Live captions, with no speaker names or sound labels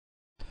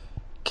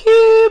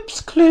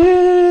Keeps Clips.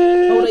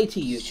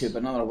 Alrighty, YouTube,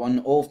 another one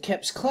of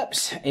Kip's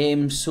Clips. I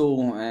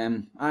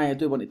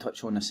do want to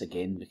touch on this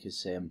again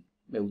because,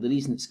 well, the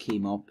reason it's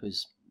came up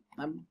is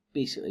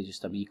basically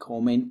just a wee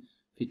comment.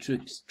 For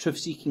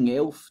Truth-Seeking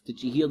Elf,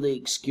 did you hear the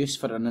excuse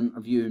for an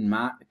interview in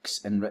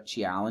Max and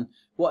Richie Allen?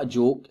 What a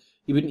joke.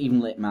 He wouldn't even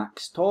let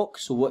Max talk,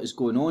 so what is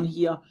going on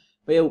here?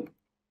 Well,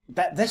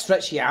 this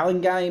Richie Allen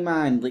guy,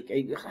 man, like,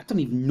 I don't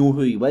even know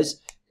who he was.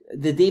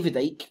 The David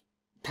Icke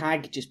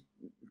tag just,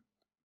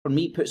 for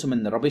me, puts him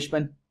in the rubbish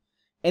bin.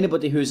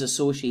 Anybody who's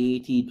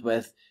associated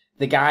with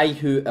the guy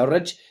who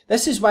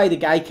this is why the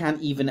guy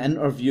can't even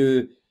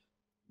interview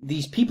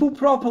these people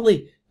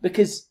properly,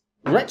 because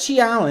Richie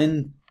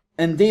Allen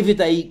and David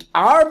Icke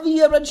are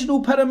the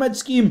original pyramid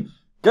scheme.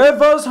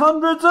 Give us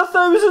hundreds of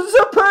thousands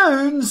of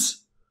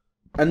pounds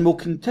and we'll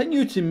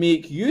continue to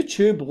make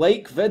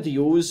YouTube-like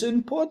videos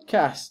and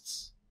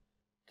podcasts.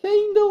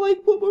 Kinda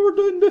like what we were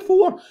doing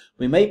before.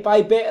 We might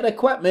buy better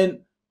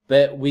equipment,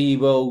 but we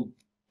will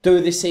do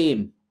the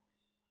same.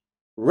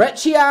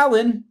 Richie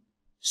Allen,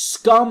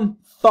 scum,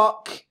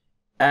 fuck,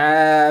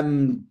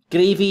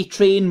 gravy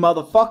train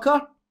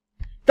motherfucker.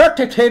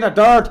 Dirty train of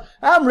dirt.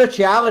 I'm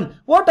Richie Allen.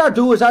 What I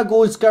do is I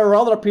go and scour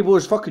other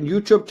people's fucking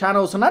YouTube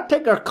channels and I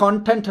take their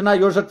content and I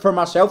use it for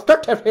myself.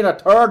 Dirty train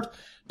of turd.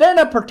 Then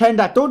I pretend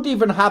I don't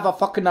even have a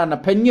fucking an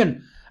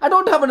opinion. I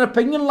don't have an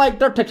opinion like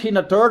Dirty train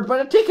of dirt, but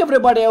I take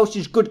everybody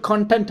else's good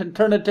content and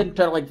turn it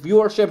into like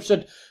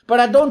viewerships. But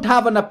I don't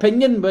have an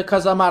opinion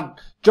because I'm a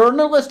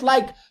journalist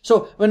like.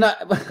 So when I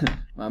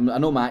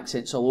know my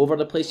accent's all over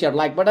the place here,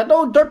 like, but I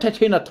don't Dirty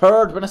train of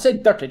turd. When I say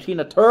Dirty train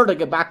of turd, I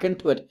get back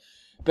into it.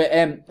 But,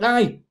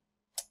 aye,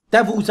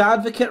 devil's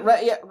advocate,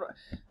 right?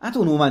 I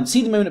don't know, man.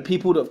 See the amount of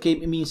people that have came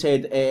to me and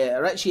said,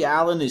 Richie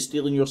Allen is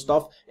stealing your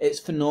stuff. It's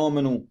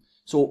phenomenal.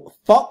 So,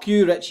 fuck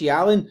you, Richie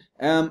Allen.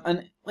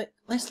 And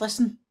let's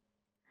listen.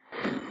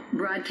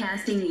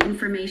 Broadcasting the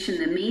information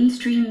the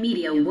mainstream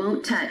media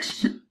won't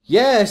touch.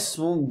 Yes,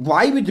 well,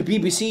 why would the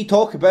BBC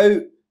talk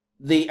about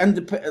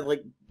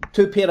the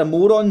two pair of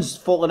morons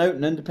falling out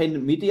in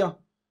independent media?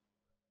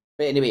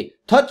 But anyway,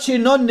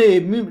 touching on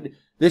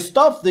the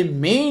stuff the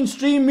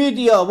mainstream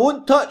media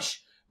won't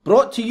touch,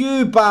 brought to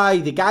you by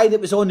the guy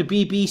that was on the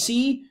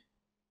BBC,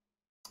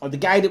 or the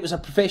guy that was a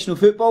professional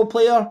football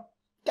player,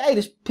 guy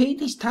that's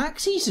paid his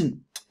taxes and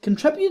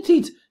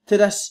contributed to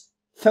this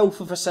filth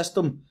of a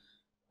system.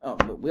 Oh,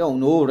 but we all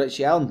know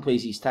Richie Allen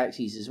pays his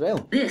taxes as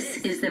well. This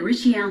is the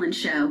Richie Allen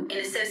Show in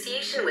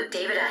association with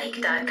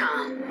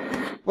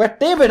DavidIcke.com. With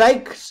David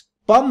Icke's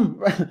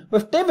bum,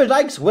 with David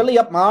Icke's willy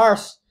up my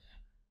arse.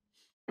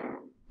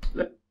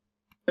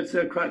 Let's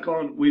crack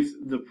on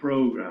with the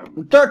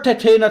programme. Dirty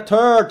train of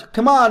turd.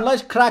 Come on,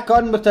 let's crack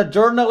on with the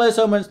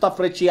journalism and stuff,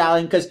 Richie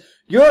Allen, because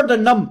you're the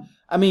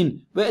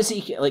what is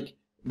he, like,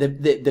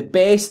 the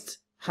best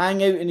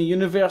hangout in the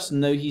universe,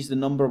 and now he's the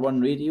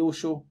 #1 radio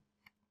show?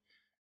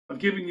 I've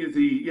given you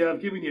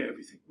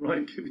everything, right?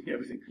 I've given you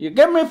everything. You've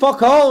given me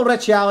fuck all,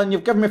 Richie Allen.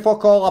 You've given me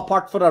fuck all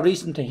apart for a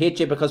reason to hate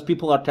you because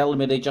people are telling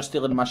me they're just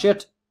stealing my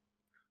shit.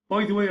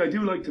 By the way, I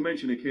do like to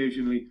mention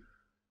occasionally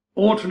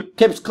alternate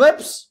Kip's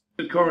Clips.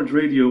 Current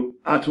radio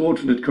at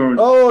alternate current.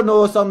 Oh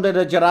no, somebody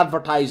that you're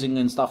advertising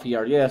and stuff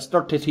here. Yes,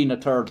 Dirty Tina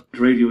Turd.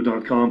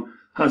 Radio.com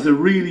has a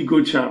really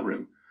good chat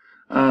room.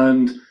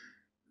 And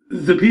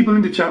the people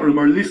in the chat room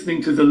are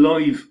listening to the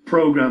live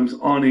programmes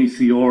on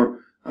ACR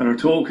and are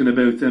talking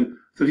about them.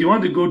 So if you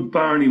want a good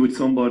Barney with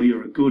somebody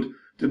or a good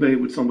debate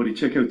with somebody,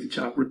 check out the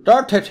chat room.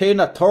 Dirty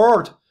Tina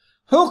Turd.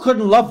 Who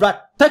couldn't love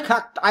that thick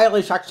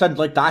Irish accent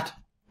like that?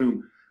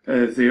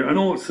 There. And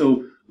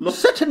also,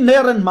 sitting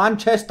there in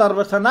Manchester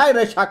with an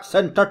Irish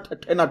accent, Dirty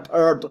Tina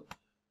Turd.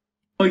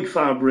 Like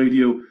F.E.A.R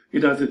Radio,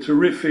 it has a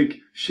terrific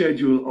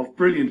schedule of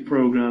brilliant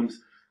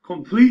programmes,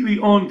 completely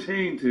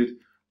untainted.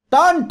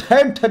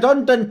 Untainted,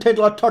 undented,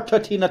 Dirty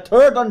Tina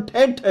Turd,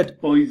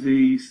 untainted. By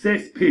the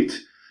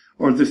cesspit,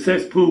 or the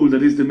cesspool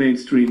that is the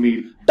mainstream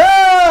media.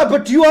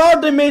 But you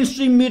are the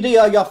mainstream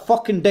media, you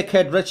fucking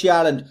dickhead, Richie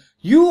Allen.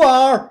 You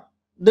are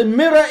the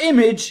mirror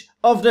image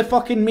of the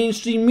fucking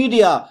mainstream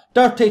media,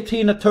 Dirty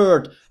Tina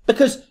Turd.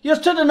 Because you're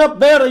sitting up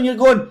there and you're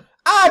going,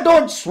 I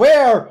don't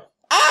swear,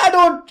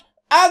 I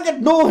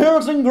get no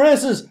hairs and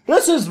graces.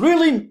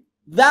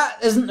 That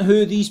isn't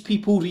who these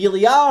people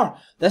really are.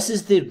 This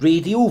is the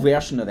radio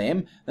version of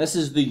them. This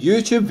is the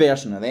YouTube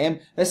version of them.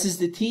 This is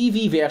the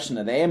TV version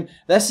of them.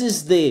 This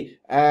is the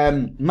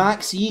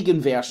Max Igan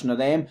version of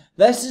them.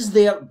 This is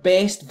their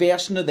best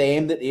version of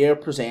them that they're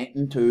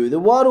presenting to the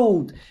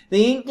world.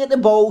 They ain't get the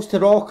balls to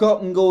rock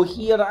up and go,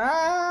 here,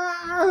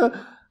 I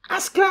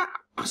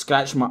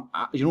scratch my,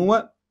 you know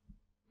what?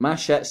 My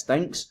shit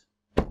stinks.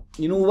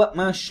 You know what?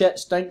 My shit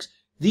stinks.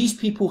 These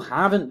people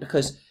haven't,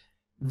 because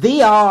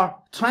they are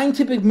trying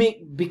to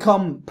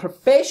become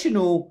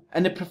professional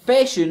in the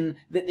profession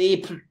that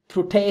they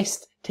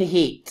protest to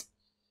hate.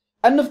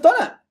 And they've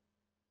done it.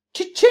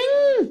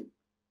 Cha-ching!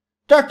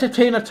 Dirty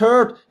train of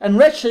turd. And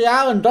Richie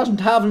Allen doesn't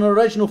have an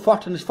original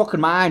thought in his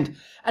fucking mind.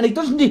 And he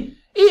doesn't, he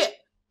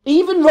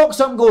even rocks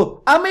up and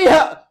go,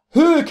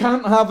 Who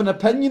can't have an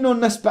opinion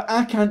on this, but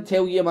I can't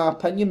tell you my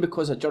opinion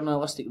because of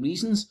journalistic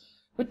reasons.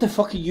 What the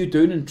fuck are you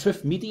doing in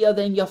truth media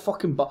then, you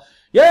fucking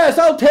Yes,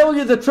 I'll tell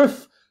you the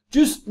truth,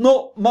 just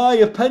not my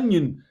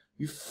opinion.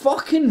 You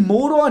fucking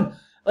moron.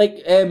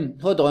 Like,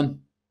 hold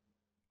on.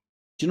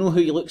 Do you know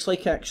who he looks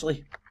like,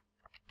 actually?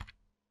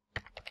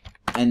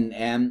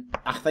 And,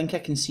 I think I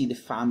can see the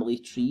family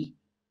tree.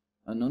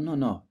 Oh,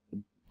 no.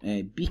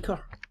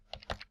 Beaker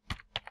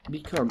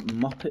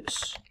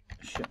Muppets.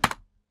 Shit.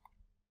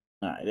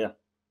 Alright, there.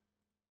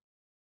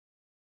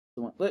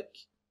 Look.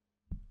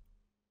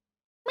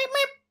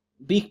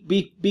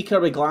 Beaker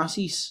with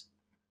glasses.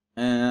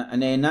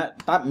 And then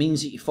that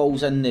means that he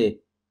falls in the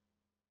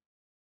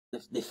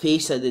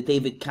face of the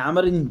David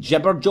Cameron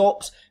gibber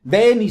jops.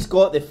 Then he's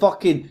got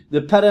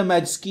the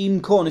pyramid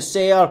scheme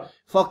connoisseur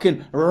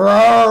fucking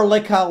roar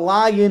like a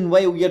lion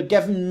while you're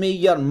giving me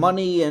your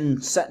money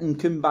and sitting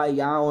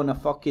kumbaya on a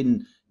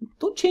fucking...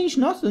 Don't change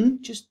nothing,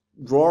 just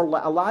roar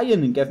like a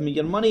lion and give me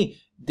your money.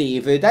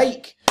 David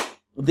Icke.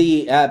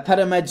 The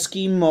pyramid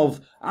scheme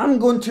of, I'm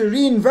going to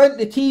reinvent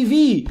the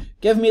TV,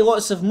 give me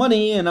lots of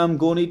money and I'm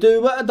going to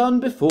do what I've done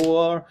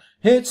before.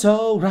 It's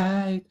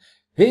alright,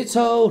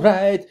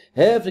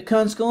 every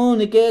cunt's going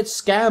to get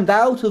scammed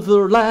out of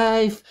their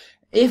life.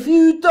 If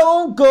you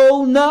don't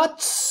go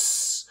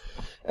nuts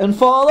and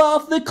fall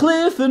off the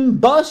cliff and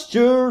bust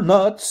your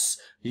nuts,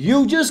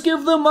 you just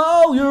give them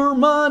all your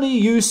money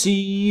you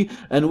see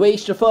and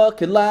waste your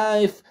fucking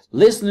life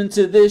listening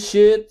to this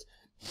shit.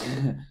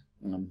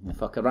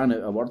 Fuck, I ran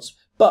out of words.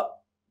 But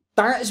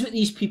that is what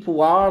these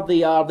people are.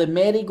 They are the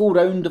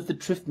merry-go-round of the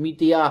truth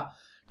media.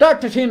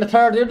 Dr. Tina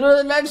Turner,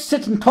 let's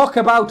sit and talk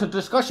about a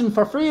discussion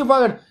for free.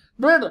 Where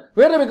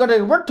are we going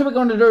to, what are we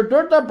going to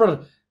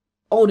do?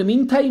 Oh, in the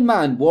meantime,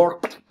 man,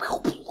 war,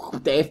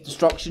 death,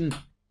 destruction,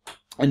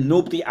 and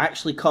nobody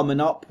actually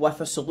coming up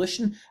with a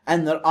solution.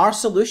 And there are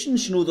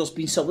solutions, you know, there's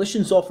been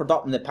solutions offered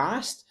up in the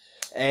past.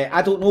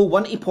 I don't know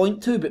one to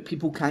point to, but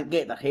people can't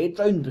get their head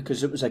round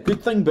because it was a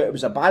good thing, but it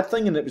was a bad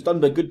thing, and it was done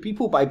by good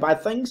people, by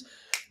bad things.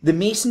 The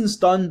Masons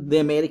done the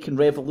American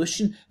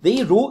Revolution.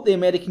 They wrote the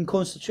American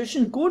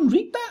Constitution. Go and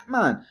read that,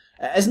 man.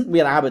 It isn't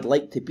where I would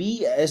like to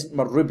be. It isn't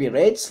my ruby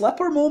red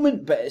slipper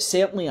moment, but it's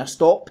certainly a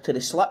stop to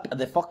the slip of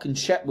the fucking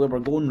shit where we're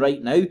going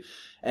right now.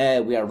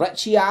 We're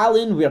Richie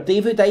Allen, we're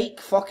David Icke,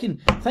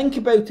 fucking, think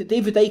about it,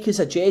 David Icke is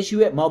a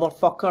Jesuit,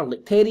 motherfucker,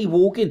 like Terry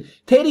Wogan.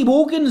 Terry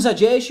Wogan's a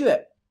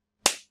Jesuit.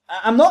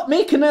 I'm not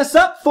making this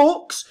up,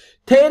 folks.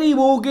 Terry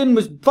Wogan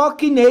was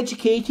fucking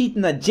educated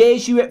in a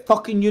Jesuit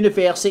fucking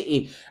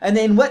university. And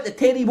then what, the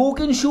Terry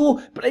Wogan show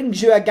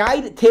brings you a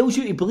guy that tells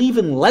you to believe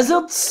in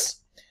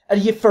lizards? Are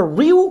you for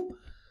real?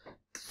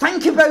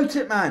 Think about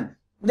it, man.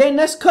 Then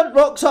this cunt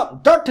rocks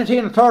up. Dr.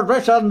 Tina Turner,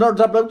 Richard, I'm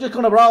just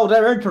going to brawl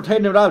there,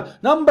 entertaining around.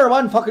 Number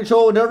one fucking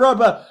show in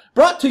the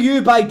brought to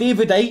you by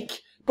David Icke.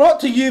 Brought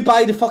to you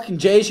by the fucking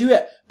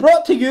Jesuit.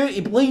 Brought to you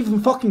to believe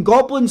in fucking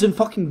goblins and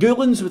fucking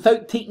ghouls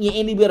without taking you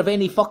anywhere of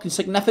any fucking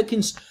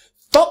significance.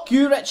 Fuck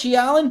you, Richie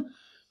Allen.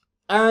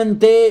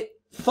 And,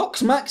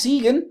 fucks Max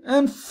Igan.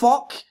 And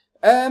fuck,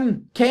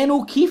 Ken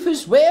Keefe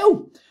as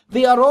well.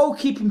 They are all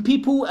keeping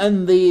people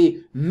in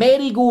the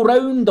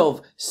merry-go-round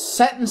of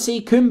sit and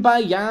say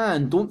kumbaya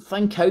and don't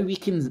think how we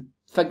can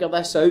figure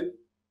this out.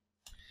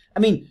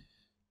 I mean,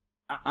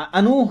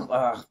 I know,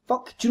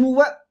 fuck, do you know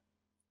what?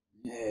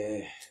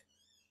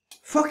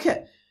 Fuck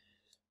it.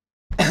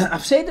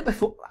 I've said it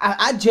before.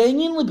 I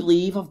genuinely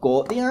believe I've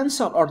got the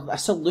answer or a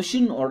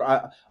solution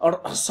or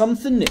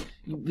something that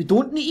we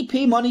don't need to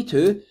pay money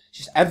to.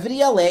 Just every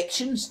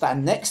election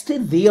stand next to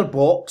their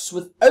box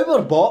with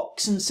our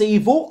box and say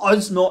vote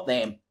us, not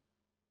them.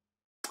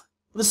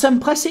 The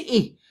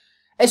simplicity.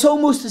 It's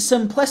almost as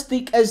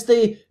simplistic as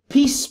the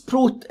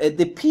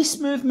peace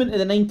movement of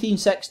the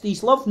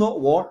 1960s. Love, not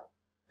war.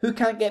 Who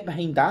can't get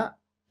behind that?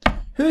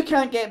 Who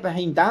can't get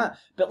behind that?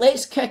 But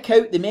let's kick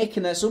out the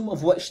mechanism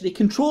of which they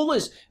control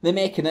us. The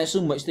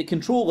mechanism which they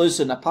control us,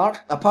 and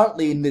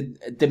apparently in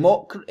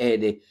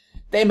the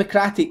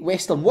democratic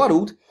Western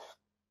world,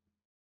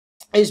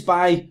 is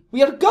by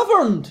we are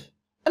governed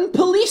and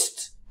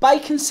policed by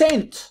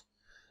consent.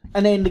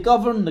 And then the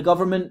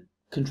government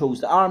controls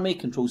the army,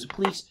 controls the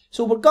police.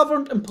 So we're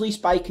governed and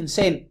policed by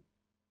consent.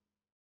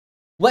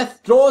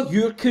 Withdraw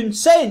your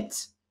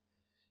consent.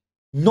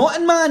 Not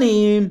in my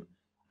name.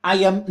 I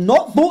am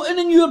not voting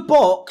in your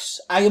box.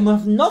 I am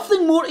have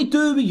nothing more to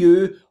do with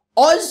you.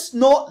 Us,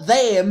 not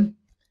them.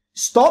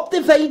 Stop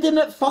dividing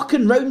it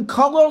fucking round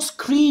colours,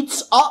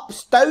 creeds,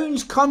 ups,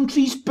 downs,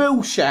 countries,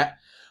 bullshit.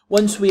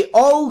 Once we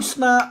all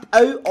snap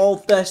out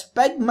of this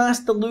big mass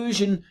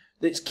delusion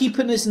that's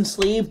keeping us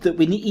enslaved, that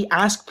we need to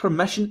ask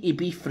permission to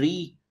be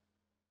free.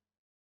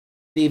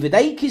 David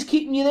Icke is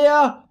keeping you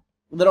there.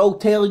 They're all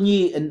telling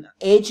you and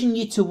edging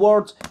you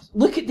towards...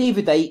 Look at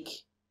David Icke.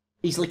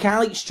 He's like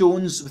Alex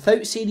Jones.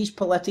 Without saying he's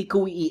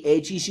political, he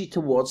edges you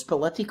towards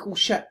political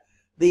shit.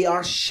 They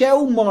are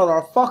shell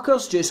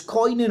motherfuckers just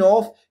coining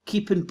off,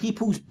 keeping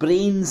people's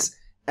brains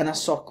in a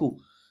circle.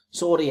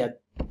 Sorry, I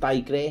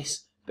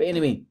digress. But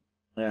anyway,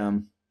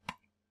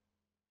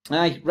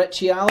 aye,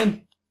 Richie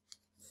Allen,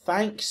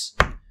 Thanks.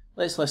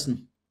 Let's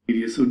listen.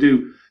 Media. So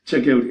do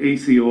check out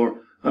ACR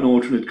and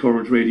Alternate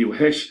Current Radio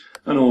Hesh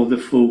and all the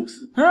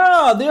folks.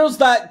 Ah, there's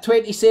that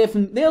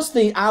 27. There's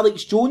the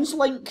Alex Jones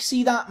link.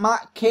 See that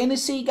Matt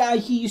Kennedy guy?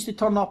 He used to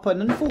turn up on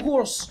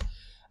Infowars.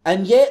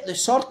 And yet the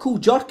circle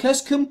jerk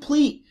is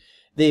complete.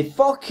 The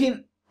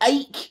fucking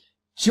Icke,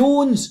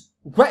 Jones,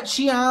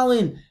 Richie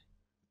Allen,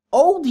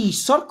 all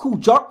these circle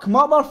jerk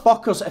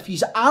motherfuckers, if you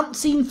aren't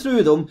seen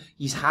through them,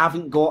 you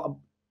haven't got...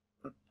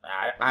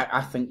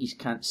 I think you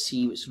can't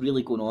see what's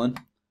really going on.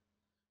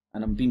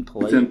 And I'm being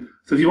polite.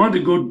 So if you want a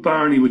good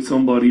Barney with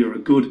somebody or a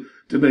good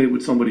debate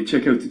with somebody,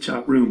 check out the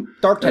chat room.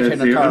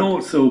 And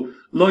also,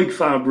 like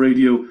F.E.A.R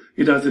Radio,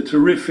 it has a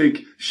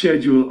terrific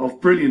schedule of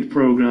brilliant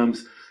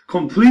programmes,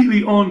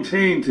 completely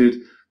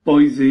untainted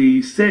by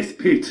the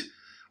cesspit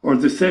or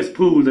the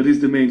cesspool that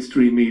is the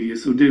mainstream media.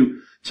 So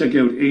do check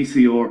out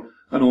ACR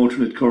and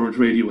Alternate Current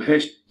Radio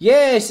Hesh.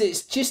 Yes,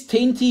 it's just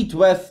tainted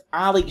with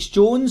Alex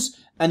Jones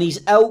and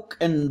his ilk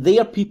and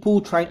their people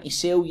trying to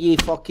sell you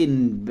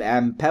fucking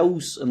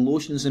pills and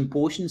lotions and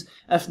potions,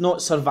 if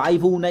not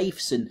survival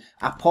knives and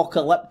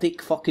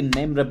apocalyptic fucking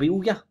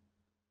memorabilia.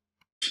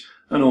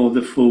 And all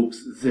the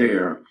folks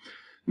there.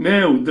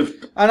 Now,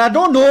 and I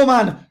don't know,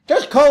 man,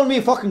 just call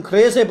me fucking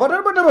crazy, but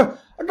I'd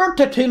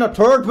entertain a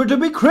third. Would it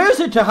be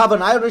crazy to have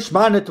an Irish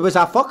man that was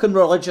a fucking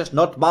religious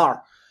nut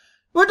bar?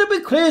 Would it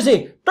be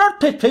crazy?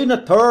 Entertain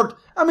a third.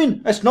 I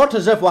mean, it's not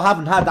as if we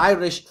haven't had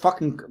Irish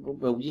fucking...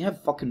 Well, you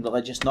have fucking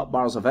religious nut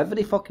bars of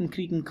every fucking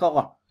creed and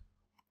colour.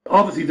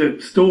 Obviously,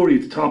 the story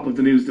at the top of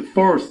the news, the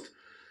first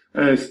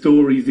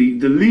story, the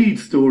lead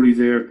story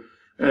there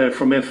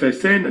from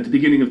FSN at the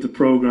beginning of the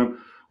programme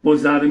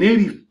was that an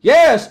 80...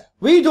 Yes,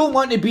 we don't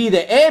want to be the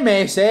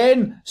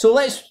MSN, so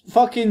let's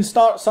fucking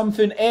start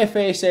something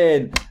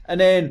FSN. And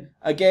then,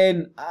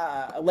 again,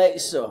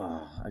 let's...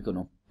 I don't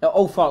know. It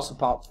all falls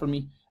apart for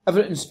me.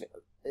 Everything's...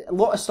 A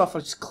lot of stuff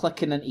is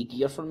clicking into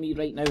gear for me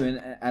right now,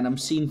 and I'm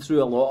seeing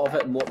through a lot of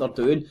it and what they're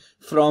doing.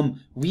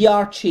 From We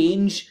Are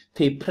Change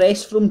to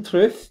Press from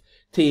Truth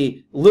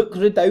to Luke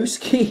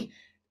Rudowski.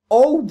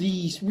 All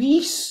these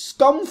wee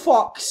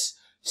scumfucks,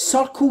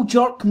 circle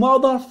jerk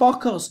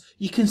motherfuckers.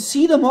 You can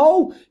see them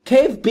all.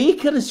 Kev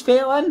Baker has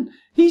fell in.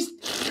 He's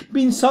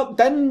been sucked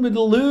in with the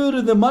lure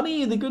of the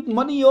money, the good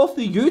money off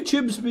the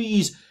YouTubes with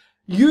his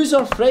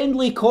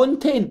user-friendly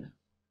content.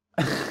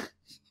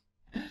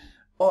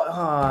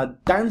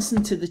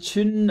 Dancing to the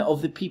tune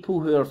of the people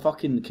who are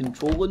fucking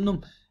controlling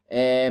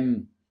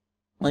them.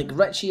 Like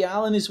Richie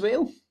Allen as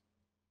well.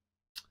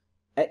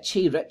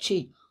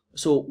 Richie.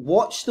 So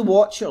watch the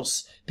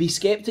watchers. Be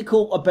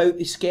sceptical about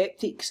the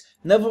skeptics.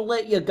 Never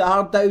let your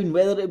guard down,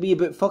 whether it be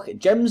about fucking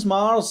Jim's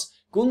Mars.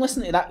 Go and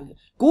listen to that.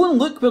 Go and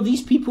look where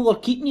these people are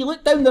keeping you.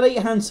 Look down the right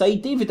hand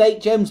side. David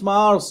Icke, Jim's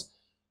Mars.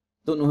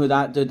 Don't know who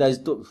that dude is.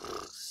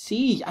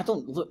 See, I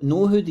don't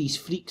know who these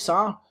freaks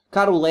are.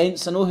 Carol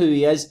Lentz, I know who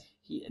he is.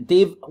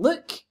 Dave,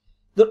 look,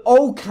 they're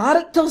all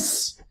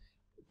characters.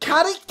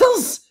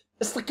 Characters!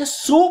 It's like a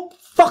soap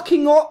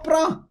fucking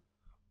opera.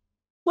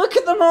 Look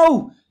at them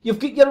all. You've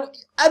got your,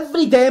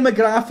 every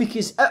demographic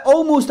is,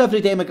 almost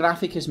every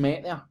demographic is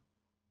met there.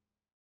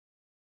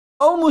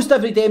 Almost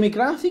every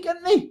demographic,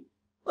 isn't they?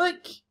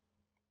 Look.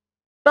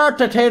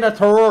 Entertain a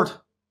third.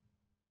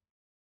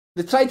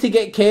 They tried to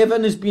get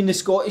Kevin as being the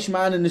Scottish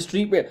man in the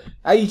street where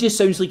he just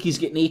sounds like he's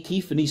getting 8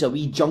 teeth and he's a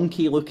wee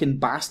junky looking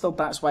bastard.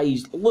 That's why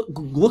he's...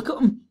 Look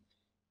at him.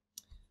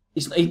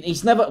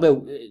 He's never...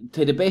 Well,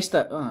 to the best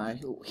of...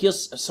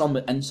 here's some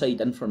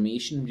inside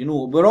information. You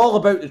know, we're all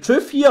about the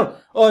truth here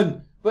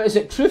on... What is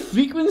it? Truth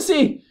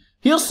Frequency.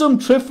 Here's some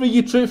truth for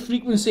you, Truth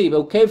Frequency.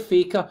 Well, Kev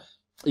Faker,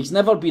 he's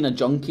never been a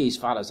junkie as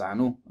far as I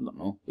know. I don't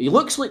know. He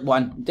looks like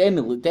one.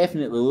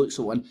 Definitely looks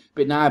like one.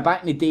 But nah,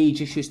 back in the day, he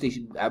just used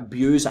to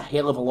abuse a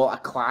hell of a lot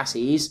of Class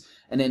A's.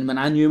 And then when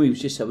I knew him, he was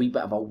just a wee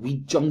bit of a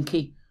weed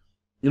junkie.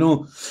 You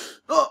know,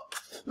 oh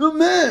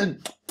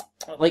man!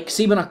 Like,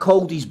 see when I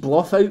called his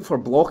bluff out for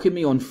blocking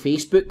me on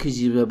Facebook because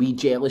he was a wee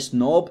jealous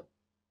knob.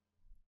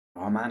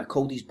 Oh man, I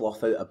called his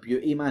bluff out a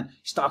beauty, man.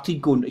 He started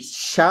going, he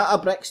shat a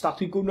brick,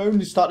 started going round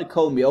and started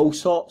calling me all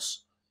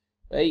sorts.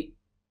 Right?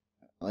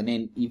 And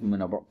then, even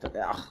when I worked at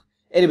that.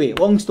 Anyway,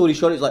 long story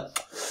short, it's like,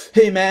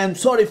 hey man,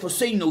 sorry for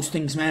saying those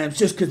things, man. It's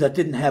just because I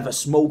didn't have a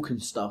smoke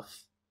and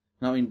stuff.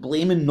 You know what I mean?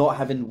 Blaming not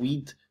having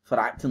weed for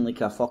acting like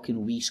a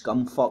fucking wee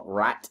scumfuck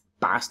rat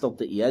bastard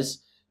that he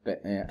is.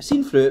 But I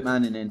seen through it,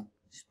 man, and then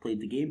just played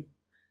the game.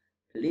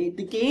 Played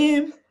the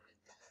game!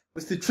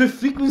 What's the Truth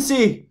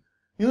Frequency?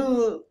 You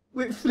know,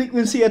 what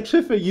frequency of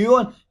truth are you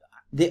on?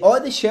 All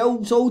the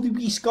shelves, all the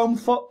wee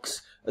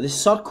scumfucks, the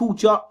circle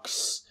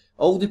jerks,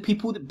 all the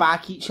people that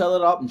back each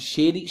other up and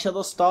share each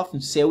other's stuff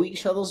and sell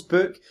each other's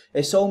book,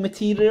 it's all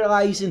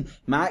materialising.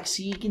 Max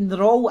Igan,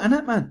 they're all in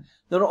it, man.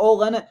 They're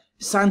all in it.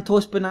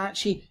 Santos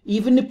Bonacci,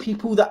 even the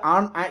people that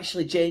aren't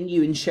actually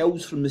genuine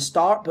shells from the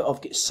start but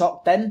have got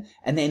sucked in,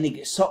 and then they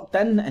get sucked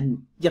in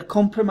and you're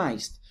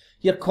compromised.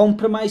 You're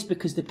compromised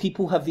because the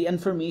people have the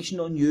information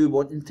on you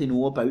wanting to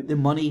know about the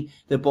money,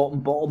 the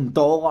bottom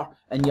dollar,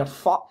 and you're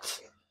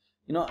fucked.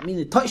 You know what I mean?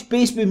 They touched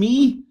base with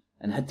me,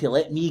 and had to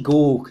let me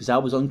go because I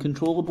was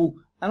uncontrollable,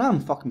 and I'm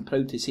fucking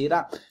proud to say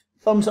that.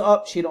 Thumbs it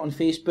up, share it on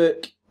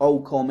Facebook,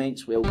 all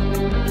comments welcome.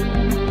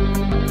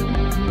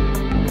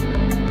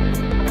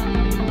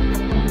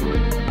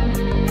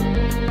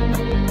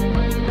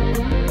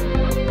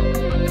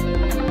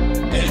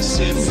 It's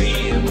a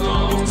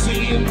F.E.A.R,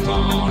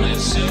 F.E.A.R,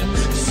 it's a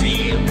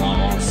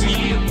F.E.A.R,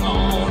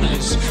 F.E.A.R,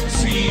 it's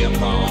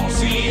F.E.A.R,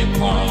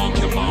 F.E.A.R,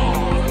 come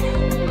on.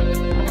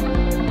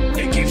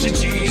 It keeps the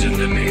cheese and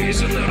the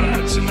maize and the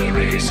rats and the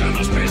race and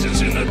those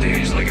peasants in the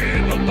days like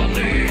Edward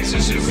Bundy's.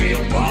 It's a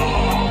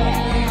F.E.A.R.